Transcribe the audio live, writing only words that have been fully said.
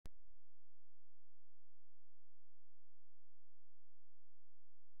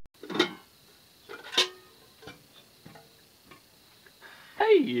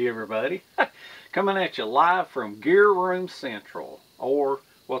Hey everybody, coming at you live from Gear Room Central, or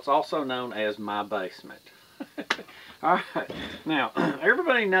what's also known as my basement. Alright, now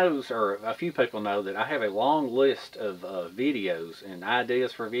everybody knows, or a few people know, that I have a long list of videos and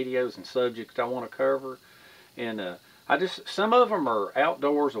ideas for videos and subjects I want to cover. And some of them are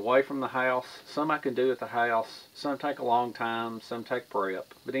outdoors away from the house, some I can do at the house, some take a long time, some take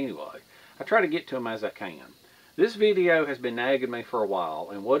prep. But anyway, I try to get to them as I can. This video has been nagging me for a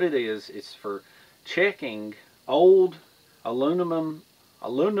while, and what it is, it's for checking old aluminum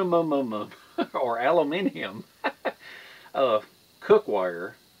or aluminium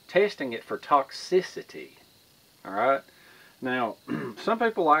cookware, testing it for toxicity. Alright, now some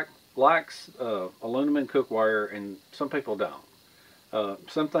people likes aluminum cookware and some people don't.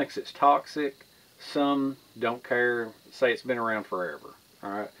 Some thinks it's toxic, some don't care, say it's been around forever.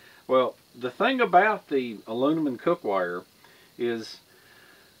 Alright, well, the thing about the aluminum cookware is,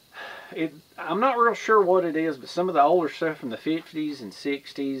 I'm not real sure what it is, but some of the older stuff from the 50s and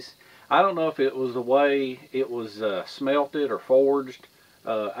 60s, I don't know if it was the way it was smelted or forged.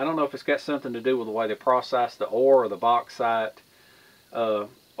 I don't know if it's got something to do with the way they process the ore or the bauxite.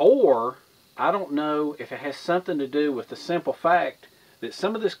 Or I don't know if it has something to do with the simple fact that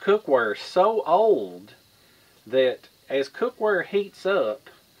some of this cookware is so old that as cookware heats up,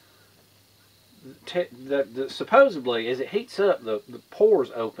 supposedly as it heats up, the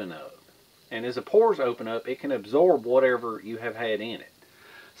pores open up, and as the pores open up, it can absorb whatever you have had in it.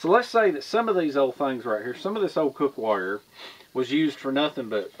 So let's say that some of these old things right here, some of this old cookware was used for nothing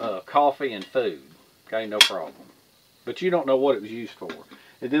but coffee and food. Okay, no problem, but you don't know what it was used for.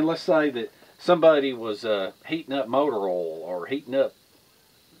 And then let's say that somebody was heating up motor oil or heating up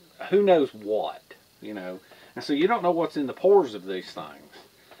who knows what, you know, and so you don't know what's in the pores of these things.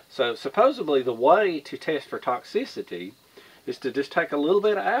 So supposedly the way to test for toxicity is to just take a little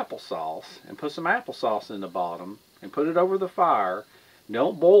bit of applesauce and put some applesauce in the bottom and put it over the fire.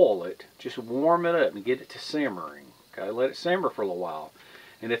 Don't boil it, just warm it up and get it to simmering. Okay, let it simmer for a little while.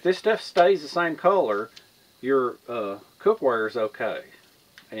 And if this stuff stays the same color, your cookware is okay.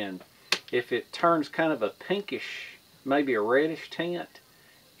 And if it turns kind of a pinkish, maybe a reddish tint,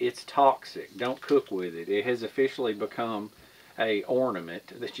 it's toxic. Don't cook with it. It has officially become a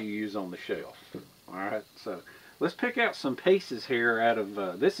ornament that you use on the shelf. Alright, so let's pick out some pieces here out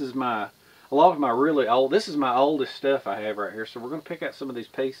of this is my this is my oldest stuff I have right here. So we're going to pick out some of these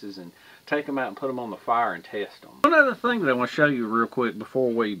pieces and take them out and put them on the fire and test them. One other thing that I want to show you real quick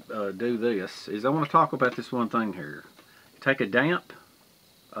before we do this is I want to talk about this one thing here. Take a damp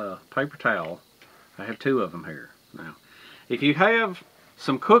paper towel. I have two of them here. Now, if you have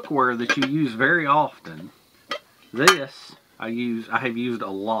some cookware that you use very often, this I have used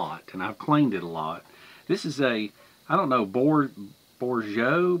a lot, and I've cleaned it a lot. This is a, I don't know, Bourget,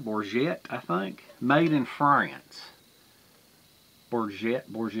 I think, made in France. Bourget,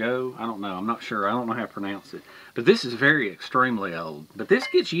 I don't know, I'm not sure, I don't know how to pronounce it. But this is extremely old. But this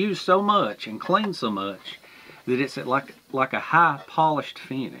gets used so much and cleaned so much that it's at like a high polished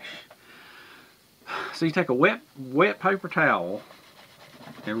finish. So you take a wet paper towel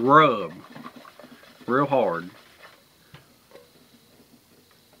and rub real hard.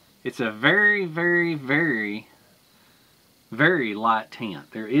 It's a very, very, very, very light tint.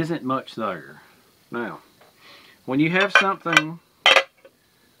 There isn't much there. Now, when you have something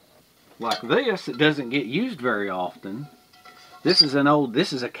like this, it doesn't get used very often. This is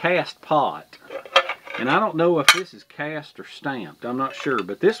a cast pot. And I don't know if this is cast or stamped. I'm not sure.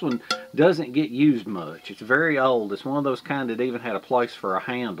 But this one doesn't get used much. It's very old. It's one of those kind that even had a place for a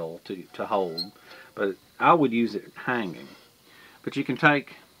handle to hold. But I would use it hanging. But you can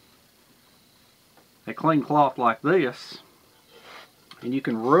take a clean cloth like this, and you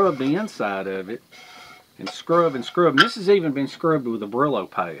can rub the inside of it and scrub and scrub. And this has even been scrubbed with a Brillo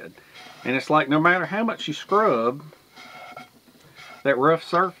pad. And it's like no matter how much you scrub that rough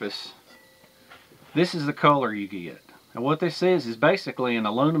surface, this is the color you get. And what this is basically an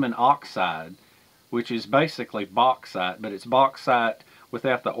aluminum oxide, which is basically bauxite, but it's bauxite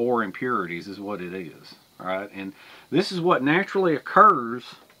without the ore impurities is what it is. Alright, and this is what naturally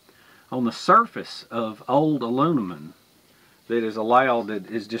occurs on the surface of old aluminum that is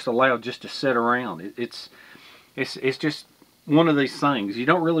just allowed just to sit around. It's just one of these things. You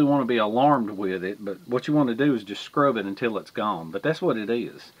don't really want to be alarmed with it, but what you want to do is just scrub it until it's gone. But that's what it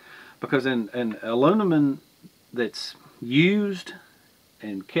is. Because in aluminum that's used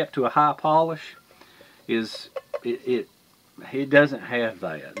and kept to a high polish, it doesn't have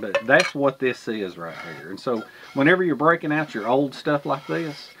that. But that's what this is right here. And so whenever you're breaking out your old stuff like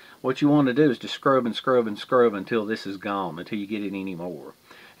this, what you want to do is just scrub and scrub and scrub until this is gone, until you get it anymore.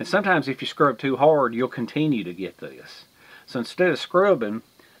 And sometimes if you scrub too hard, you'll continue to get this. So instead of scrubbing,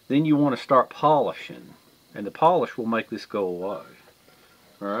 then you want to start polishing. And the polish will make this go away.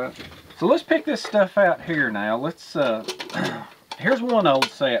 Alright, so let's pick this stuff out here now. Let's, here's one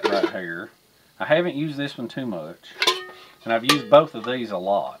old set right here. I haven't used this one too much. And I've used both of these a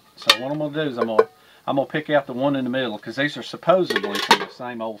lot. So what I'm going to do is I'm going to pick out the one in the middle, because these are supposedly from the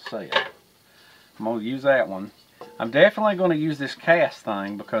same old set. I'm going to use that one. I'm definitely going to use this cast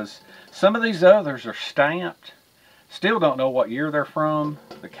thing, because some of these others are stamped. Still don't know what year they're from.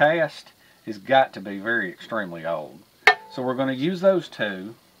 The cast has got to be very extremely old. So we're going to use those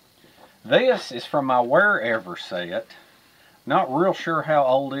two. This is from my Wherever set. Not real sure how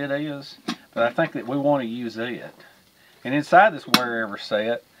old it is, but I think that we want to use it. And inside this Wherever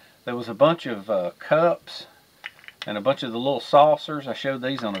set, there was a bunch of cups and a bunch of the little saucers. I showed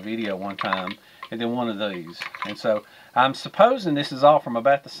these on a video one time, and then one of these. And so I'm supposing this is all from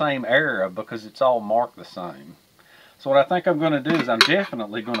about the same era, because it's all marked the same. So what I think I'm going to do is I'm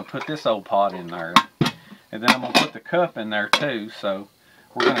definitely going to put this old pot in there. And then I'm going to put the cup in there too, so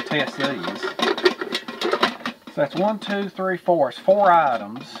we're going to test these. So that's 1, 2, 3, 4. It's 4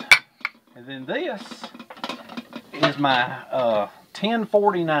 items. And then this is my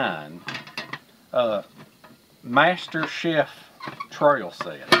 1049 Master Chef Trail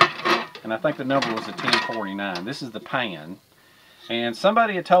set. And I think the number was a 1049. This is the pan. And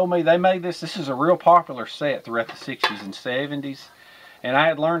somebody had told me they made this. This is a real popular set throughout the 60s and 70s. And I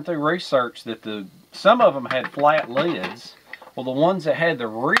had learned through research that some of them had flat lids. Well, the ones that had the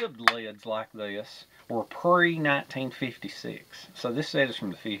ribbed lids like this were pre-1956. So this set is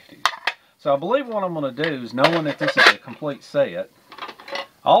from the 50s. So I believe what I'm going to do is, knowing that this is a complete set,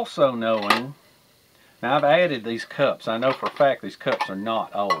 also knowing, now I've added these cups. I know for a fact these cups are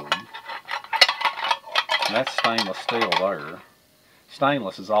not old. And that's stainless steel there.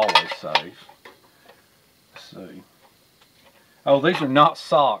 Stainless is always safe. Let's see. Oh, these are not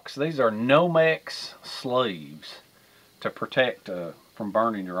socks. These are Nomex sleeves to protect from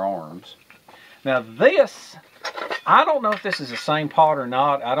burning your arms. Now this, I don't know if this is the same pot or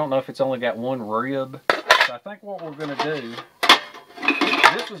not. I don't know if it's only got one rib. So I think what we're going to do,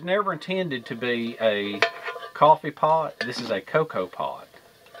 this was never intended to be a coffee pot. This is a cocoa pot.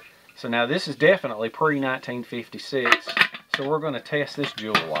 So now this is definitely pre-1956. So we're going to test this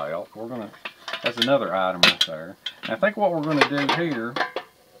jewel out. We're going to, that's another item right there. And I think what we're going to do here,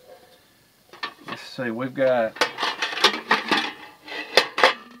 let's see, we've got,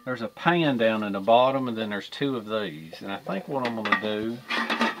 there's a pan down in the bottom, and then there's 2 of these. And I think what I'm going to do,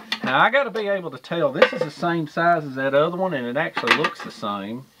 now I got to be able to tell, this is the same size as that other one, and it actually looks the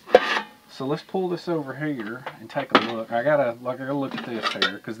same. So let's pull this over here and take a look. I gotta look at this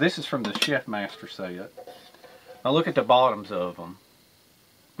here, because this is from the Chef Master set. Now look at the bottoms of them.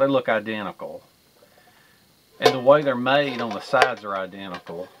 They look identical. And the way they're made on the sides are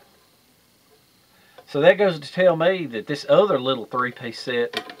identical. So that goes to tell me that this other little 3-piece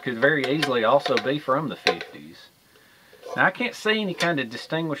set could very easily also be from the 50s. Now I can't see any kind of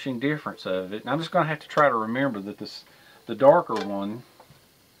distinguishing difference of it. And I'm just going to have to try to remember that the darker one,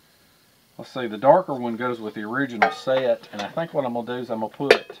 let's see, the darker one goes with the original set. And I think what I'm going to do is I'm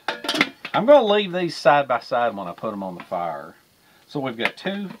going to leave these side by side when I put them on the fire. So we've got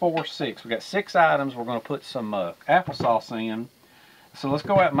 2, 4, 6. We've got 6 items. We're going to put some applesauce in. So let's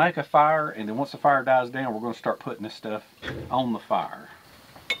go out and make a fire, and then once the fire dies down, we're going to start putting this stuff on the fire.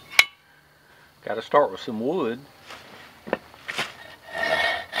 Got to start with some wood.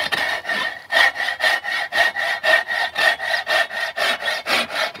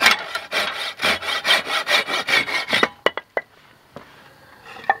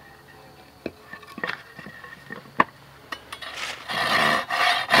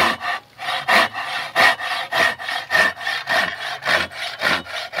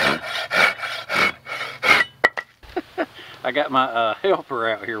 I got my helper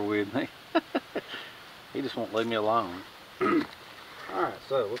out here with me. He just won't leave me alone. Alright,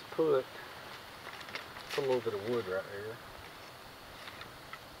 so let's put a little bit of wood right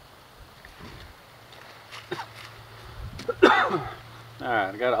here.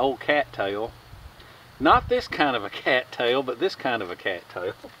 Alright, I got an old cattail. Not this kind of a cattail, but this kind of a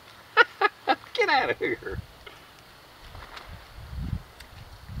cattail. Get out of here.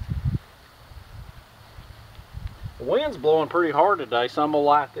 The wind's blowing pretty hard today, so I'm going to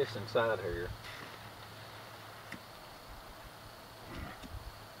light this inside here.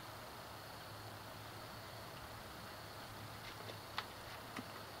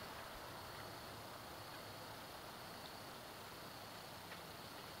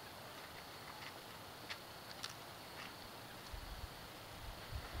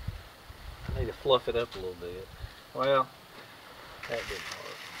 fluff it up a little bit. Well, that didn't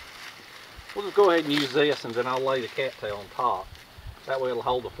work. We'll just go ahead and use this, and then I'll lay the cattail on top. That way it'll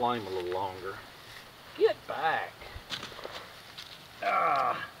hold the flame a little longer. Get back.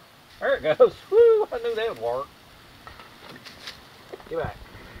 Ah, there it goes. Woo, I knew that would work. Get back.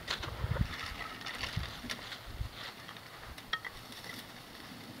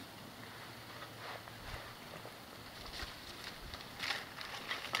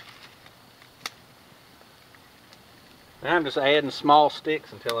 Now I'm just adding small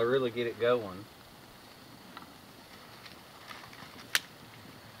sticks until I really get it going.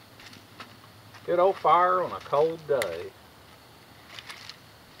 Good old fire on a cold day.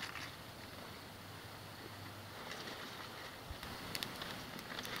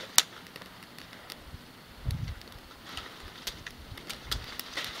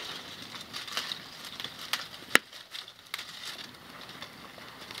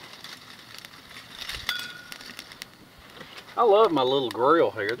 I love my little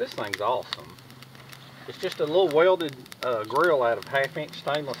grill here. This thing's awesome. It's just a little welded grill out of 1/2-inch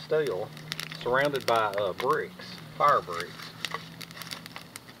stainless steel surrounded by bricks, fire bricks.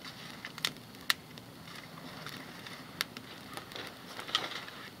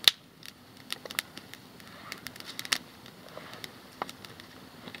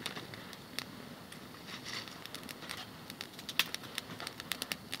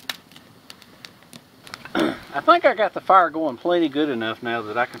 I think I got the fire going plenty good enough now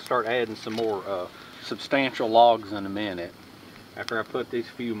that I can start adding some more substantial logs in a minute after I put these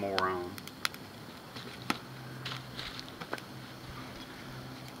few more on.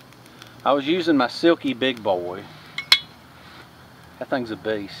 I was using my Silky Big Boy. That thing's a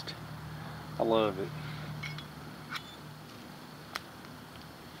beast. I love it.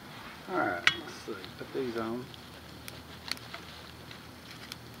 Alright, let's see. Put these on.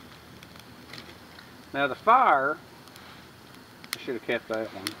 Now the fire, I should have kept that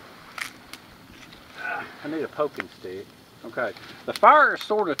one. I need a poking stick. Okay, the fire is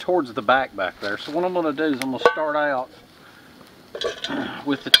sort of towards the back there. So what I'm going to do is I'm going to start out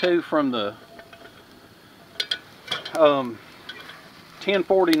with the two from the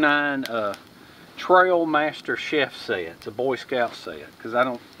 1049 Trail Master Chef set. It's a Boy Scout set because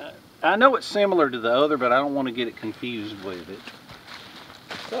I know it's similar to the other, but I don't want to get it confused with it.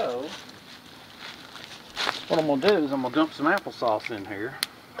 So what I'm going to do is I'm going to dump some applesauce in here.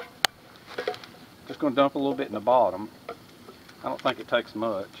 Just going to dump a little bit in the bottom. I don't think it takes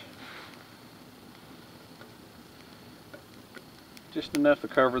much. Just enough to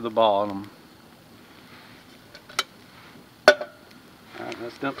cover the bottom. Alright,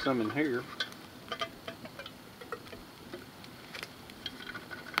 let's dump some in here.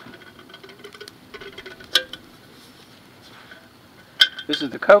 This is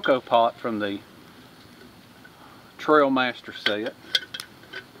the cocoa pot from the Trail Master set.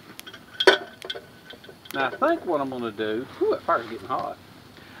 Now I think what I'm going to do, ooh, that fire's getting hot.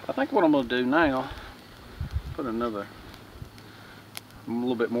 I think what I'm going to do now, put a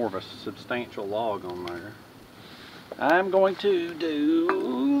little bit more of a substantial log on there. I'm going to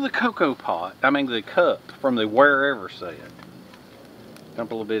do the cocoa pot, the cup from the Wherever set.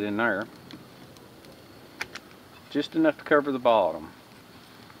 Dump a little bit in there. Just enough to cover the bottom.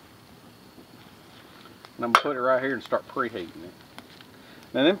 And I'm going to put it right here and start preheating it.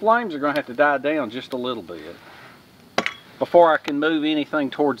 Now them flames are going to have to die down just a little bit before I can move anything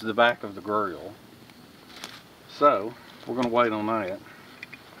towards the back of the grill. So we're going to wait on that.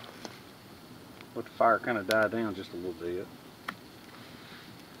 Let the fire kind of die down just a little bit.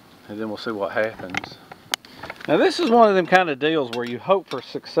 And then we'll see what happens. Now this is one of them kind of deals where you hope for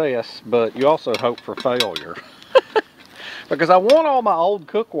success, but you also hope for failure. Because I want all my old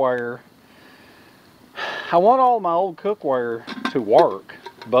cookware to work,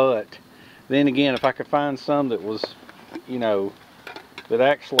 but then again, if I could find some that was, you know, that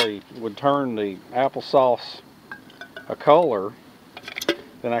actually would turn the applesauce a color,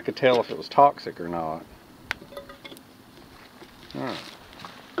 then I could tell if it was toxic or not. Alright.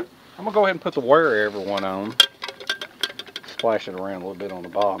 I'm going to go ahead and put the Wherever one on. Splash it around a little bit on the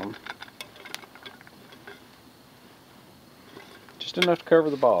bottom. Just enough to cover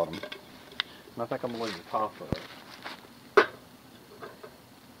the bottom. And I think I'm going to leave the top up.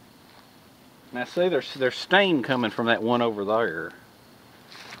 Now see, there's steam coming from that one over there. I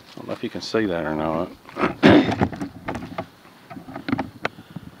don't know if you can see that or not.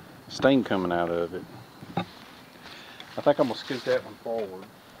 Steam coming out of it. I think I'm going to scoot that one forward.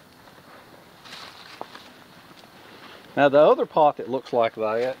 Now the other pot that looks like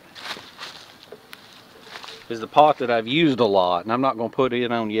that is the pot that I've used a lot, and I'm not going to put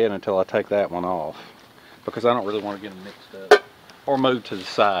it on yet until I take that one off, because I don't really want to get them mixed up or moved to the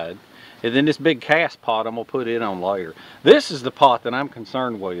side. And then this big cast pot, I'm going to put it on later. This is the pot that I'm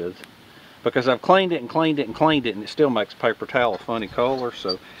concerned with, because I've cleaned it and cleaned it and cleaned it, and it still makes paper towel a funny color.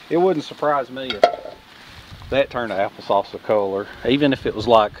 So it wouldn't surprise me if that turned to applesauce color, even if it was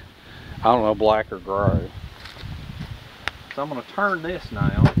like, I don't know, black or gray. So I'm going to turn this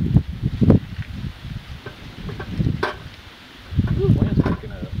now. Ooh, wind's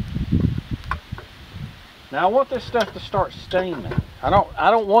picking up. Now I want this stuff to start steaming. I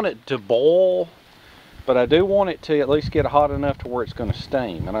don't want it to boil, but I do want it to at least get hot enough to where it's going to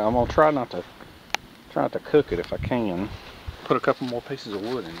steam. And I'm going to try not to cook it if I can. Put a couple more pieces of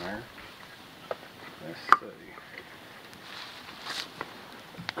wood in there. Let's see.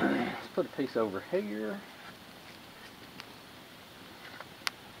 Let's put a piece over here.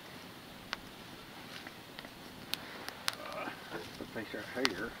 Put a piece right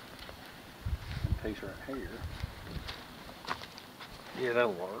here. And a piece right here. Yeah,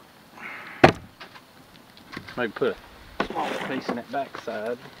 that'll work. Maybe put a smaller piece in that back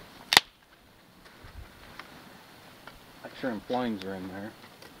side. Make sure them flames are in there.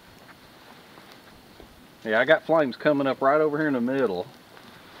 Yeah, I got flames coming up right over here in the middle.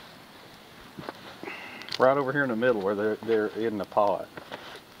 Right over here in the middle where they're in the pot.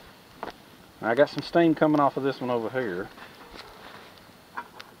 I got some steam coming off of this one over here.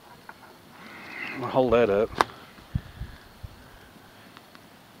 I'm gonna hold that up.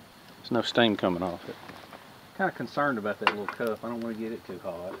 There's no steam coming off it. Kind of concerned about that little cup. I don't want to get it too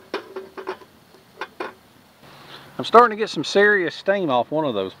hot. I'm starting to get some serious steam off one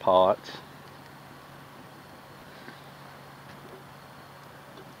of those pots.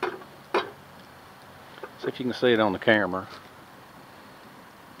 See if you can see it on the camera.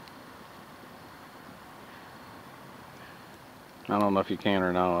 I don't know if you can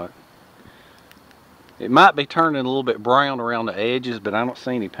or not. It might be turning a little bit brown around the edges, but I don't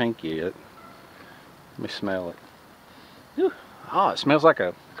see any pink yet. Let me smell it. Whew. Oh, it smells like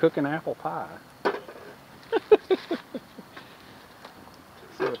a cooking apple pie. Let's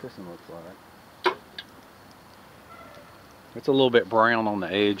see what this one looks like. It's a little bit brown on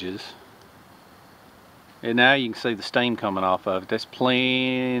the edges. And now you can see the steam coming off of it. That's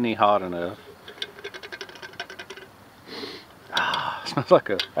plenty hot enough. Ah, smells like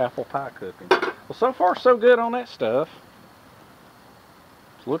an apple pie cooking. Well, so far so good on that stuff.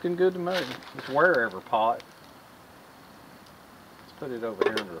 It's looking good to me. This wherever pot. Let's put it over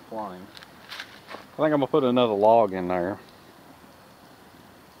here under the flame. I think I'm gonna put another log in there.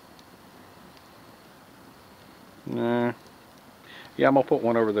 Nah. Yeah, I'm gonna put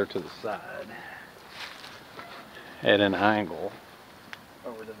one over there to the side. At an angle.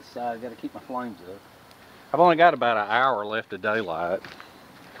 Over to the side. Gotta keep my flames up. I've only got about an hour left of daylight.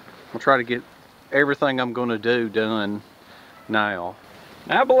 I'm gonna try to get everything I'm gonna do done now.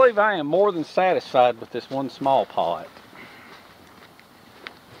 Now I believe I am more than satisfied with this one small pot.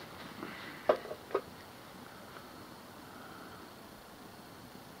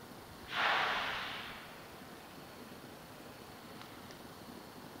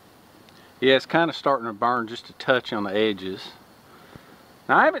 Yeah, it's kind of starting to burn just a touch on the edges.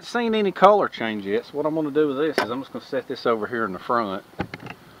 Now I haven't seen any color change yet, so what I'm going to do with this is I'm just going to set this over here in the front.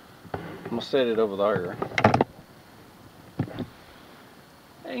 I'm going to set it over there.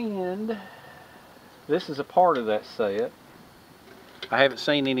 And this is a part of that set. I haven't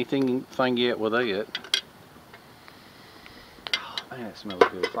seen anything yet with it. Oh, man, it smells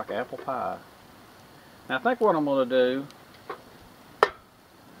good. It's like apple pie. Now I think what I'm going to do,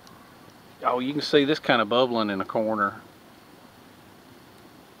 oh, you can see this kind of bubbling in the corner.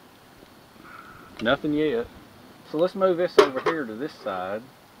 Nothing yet. So let's move this over here to this side.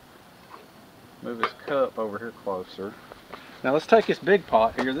 Move this cup over here closer. Now let's take this big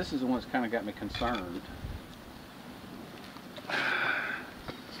pot here. This is the one that's kind of got me concerned.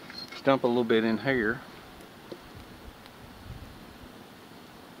 Let's dump a little bit in here.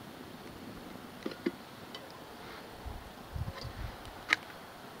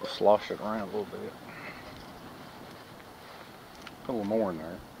 Slosh it around a little bit. Put a little more in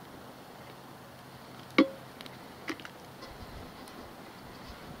there.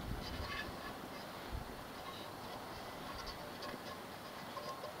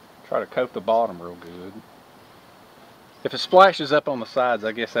 Try to coat the bottom real good. If it splashes up on the sides,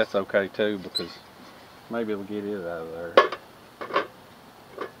 I guess that's okay too, because maybe it'll get it out of there.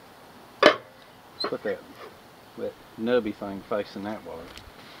 Put that nubby thing facing that way.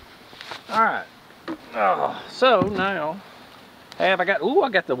 Alright. Oh, so now I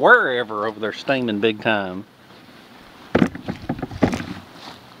got the wherever over there steaming big time.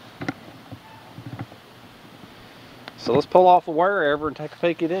 So let's pull off the wherever and take a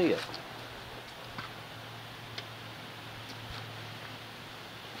peek at it.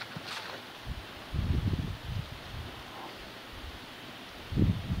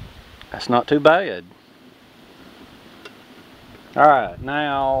 That's not too bad. Alright,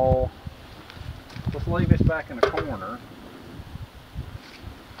 now let's leave this back in the corner.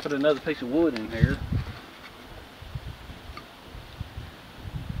 Put another piece of wood in here.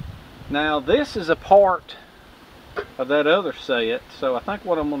 Now this is a part of that other set, so I think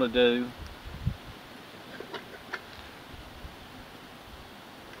what I'm going to do,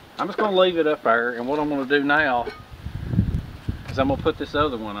 I'm just going to leave it up there, and what I'm going to do now is I'm going to put this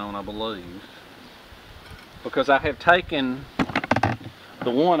other one on, I believe, because I have taken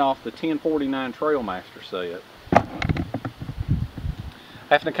the one off the 1049 Trailmaster set. I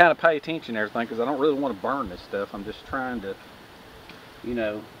have to kind of pay attention to everything because I don't really want to burn this stuff. I'm just trying to, you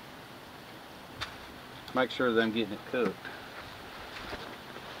know, make sure that I'm getting it cooked.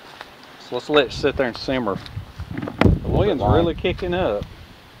 So let's let it sit there and simmer. The wind's really kicking up.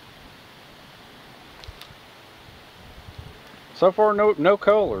 So far, no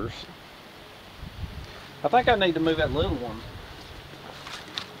colors. I think I need to move that little one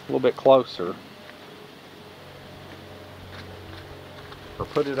a little bit closer, or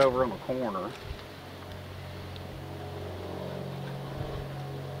put it over on the corner.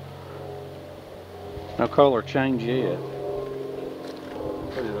 No color change yet.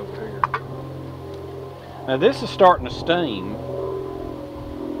 Put it over here. Now this is starting to steam.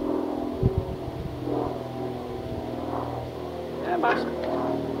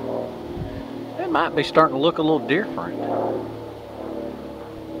 That might be starting to look a little different. I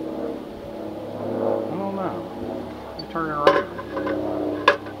don't know. Let me turn it around.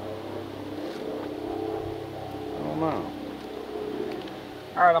 I don't know.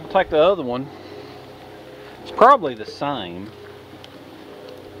 Alright, I'm going to take the other one. It's probably the same.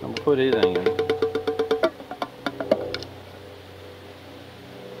 I'm going to put it in.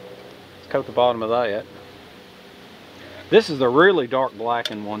 Let's coat the bottom of that. This is the really dark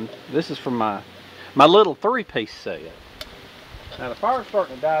blackened one. This is from my little 3-piece set. Now the fire's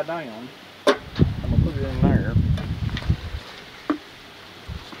starting to die down. I'm going to put it in there.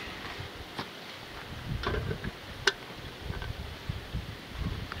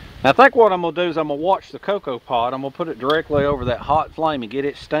 Now I think what I'm going to do is I'm going to watch the cocoa pot. I'm going to put it directly over that hot flame and get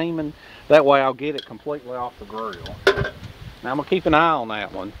it steaming. That way I'll get it completely off the grill. Now I'm going to keep an eye on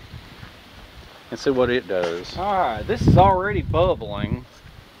that one and see what it does. Alright, this is already bubbling.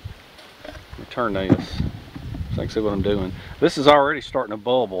 Let me turn this so I can see what I'm doing. This is already starting to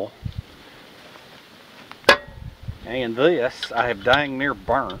bubble. And this I have dang near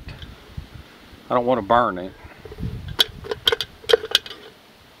burnt. I don't want to burn it.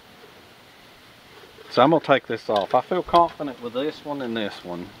 So I'm going to take this off. I feel confident with this one and this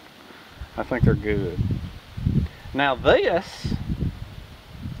one. I think they're good. Now this,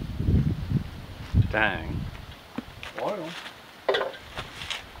 dang. Well,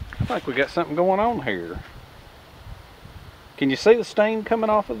 I think we got something going on here. Can you see the steam coming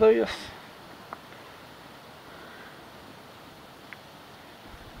off of this?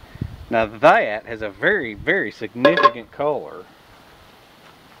 Now that has a very, very significant color.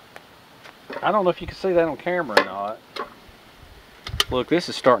 I don't know if you can see that on camera or not. Look, this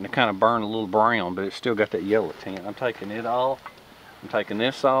is starting to kind of burn a little brown, but it's still got that yellow tint. I'm taking it off. I'm taking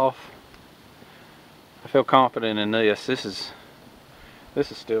this off. I feel confident in this. This is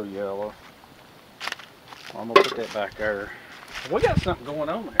still yellow. I'm gonna put that back there. We got something going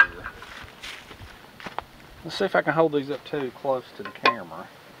on here. Let's see if I can hold these up too close to the camera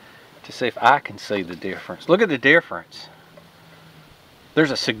to see if I can see the difference. Look at the difference.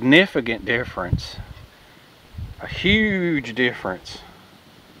 There's a significant difference. A huge difference.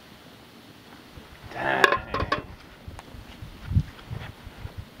 Dang.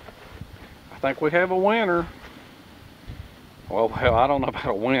 I think we have a winner. Well, hell, I don't know about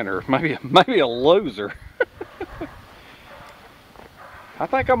a winner. Maybe a loser. I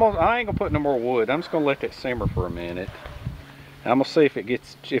think I ain't gonna put no more wood. I'm just gonna let that simmer for a minute. I'm gonna see if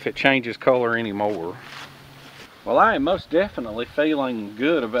it changes color anymore. Well, I am most definitely feeling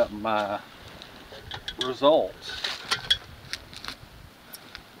good about my results.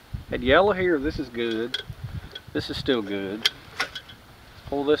 That yellow here, this is good. This is still good.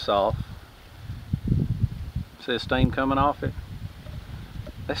 Pull this off. See the steam coming off it?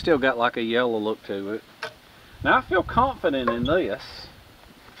 That's still got like a yellow look to it. Now I feel confident in this,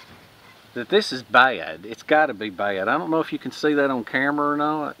 that this is bad. It's got to be bad. I don't know if you can see that on camera or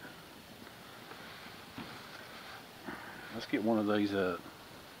not. Let's get one of these up.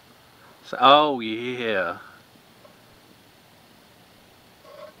 So, oh yeah.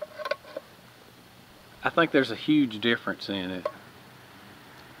 think there's a huge difference in it.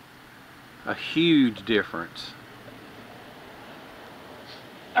 A huge difference.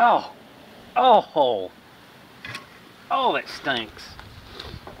 Oh, oh, oh, that stinks.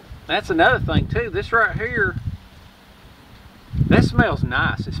 That's another thing too. This right here, that smells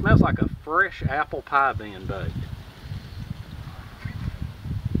nice. It smells like a fresh apple pie being baked.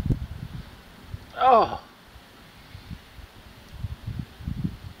 Oh,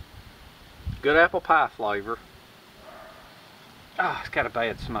 good apple pie flavor. Oh, it's got a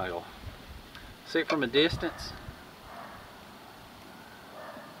bad smell. See it from a distance.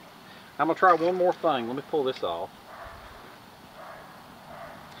 I'm gonna try one more thing. Let me pull this off.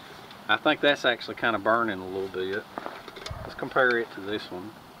 I think that's actually kind of burning a little bit. Let's compare it to this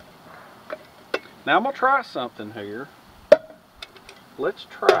one. Now I'm gonna try something here. Let's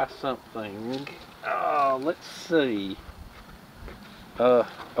try something. Let's see.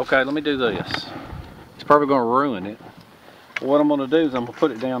 Okay, let me do this. It's probably gonna ruin it. What I'm gonna do is I'm gonna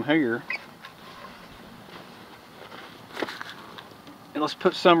put it down here. And let's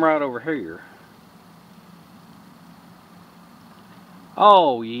put some right over here.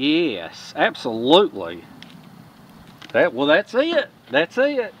 Oh yes, absolutely. Well, that's it. That's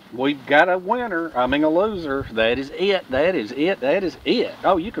it. We've got a winner. I mean a loser. That is it. That is it. That is it.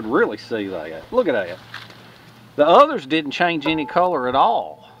 Oh, you could really see that. Look at that. The others didn't change any color at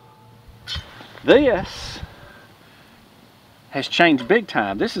all. This has changed big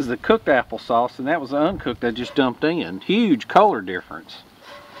time. This is the cooked applesauce, and that was the uncooked I just dumped in. Huge color difference.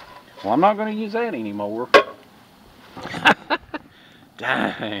 Well, I'm not going to use that anymore.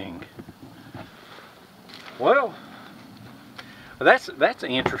 Dang. Well, that's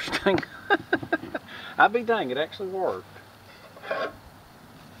interesting. I'll be dang, it actually worked.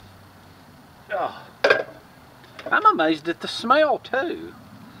 Oh, I'm amazed at the smell too.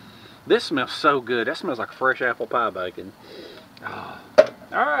 This smells so good. That smells like fresh apple pie bacon. Oh.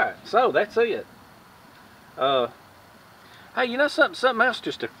 Alright, so that's it. Hey, you know something else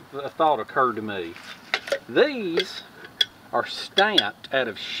just a thought occurred to me. These are stamped out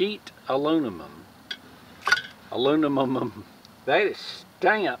of sheet aluminum. That is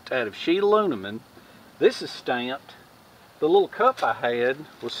stamped out of sheet aluminum. This is stamped. The little cup I had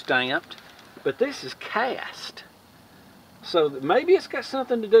was stamped, but this is cast. So maybe it's got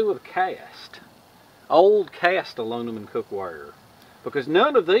something to do with cast. Old cast aluminum cookware. Because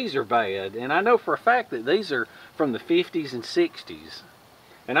none of these are bad, and I know for a fact that these are from the 50s and 60s.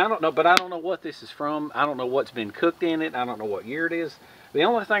 And I don't know, but I don't know what this is from. I don't know what's been cooked in it. I don't know what year it is. The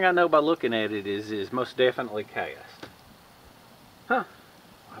only thing I know by looking at it is most definitely cast. Huh.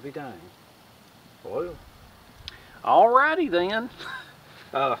 I'll be dang. Well, alrighty then.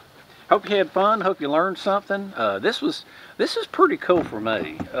 Hope you had fun. Hope you learned something. This was pretty cool for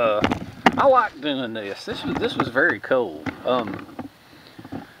me. I like doing this. This was very cool.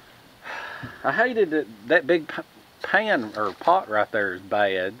 I hated that big pan or pot right there is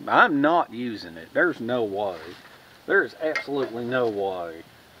bad. I'm not using it. There's no way. There's absolutely no way.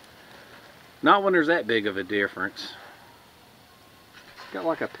 Not when there's that big of a difference. Got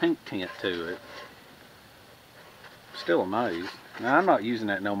like a pink tint to it. Still amazed. Now, I'm not using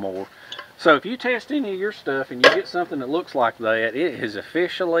that no more. So if you test any of your stuff and you get something that looks like that, it is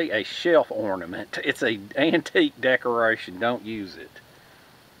officially a shelf ornament. It's an antique decoration. Don't use it.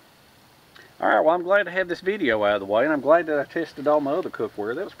 Alright, well, I'm glad to have this video out of the way, and I'm glad that I tested all my other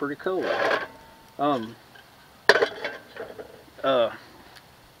cookware. That was pretty cool. I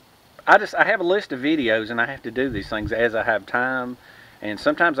have a list of videos, and I have to do these things as I have time, and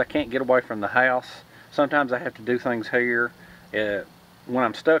sometimes I can't get away from the house. Sometimes I have to do things here. When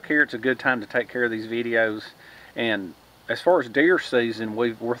I'm stuck here, it's a good time to take care of these videos. And as far as deer season,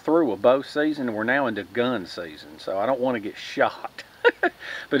 we're through a bow season, and we're now into gun season, so I don't want to get shot.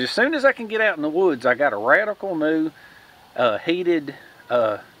 But as soon as I can get out in the woods, I got a radical new heated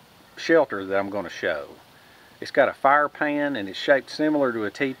shelter that I'm going to show. It's got a fire pan, and it's shaped similar to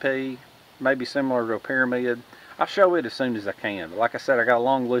a teepee, maybe similar to a pyramid. I'll show it as soon as I can. But like I said, I got a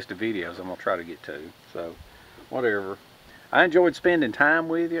long list of videos I'm going to try to get to. So, whatever. I enjoyed spending time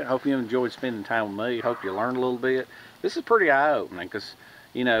with you. I hope you enjoyed spending time with me. I hope you learned a little bit. This is pretty eye-opening because,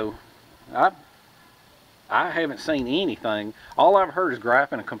 you know, I haven't seen anything. All I've heard is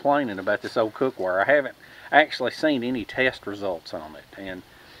griping and complaining about this old cookware. I haven't actually seen any test results on it. And,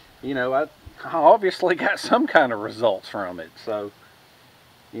 you know, I obviously got some kind of results from it. So,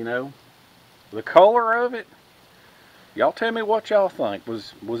 you know, the color of it, y'all tell me what y'all think.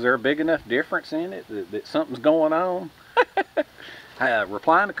 Was there a big enough difference in it that something's going on?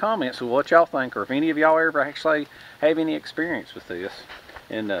 Reply in the comments with what y'all think, or if any of y'all ever actually have any experience with this.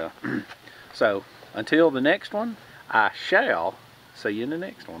 And so Until the next one, I shall see you in the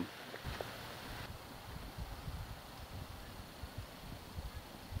next one.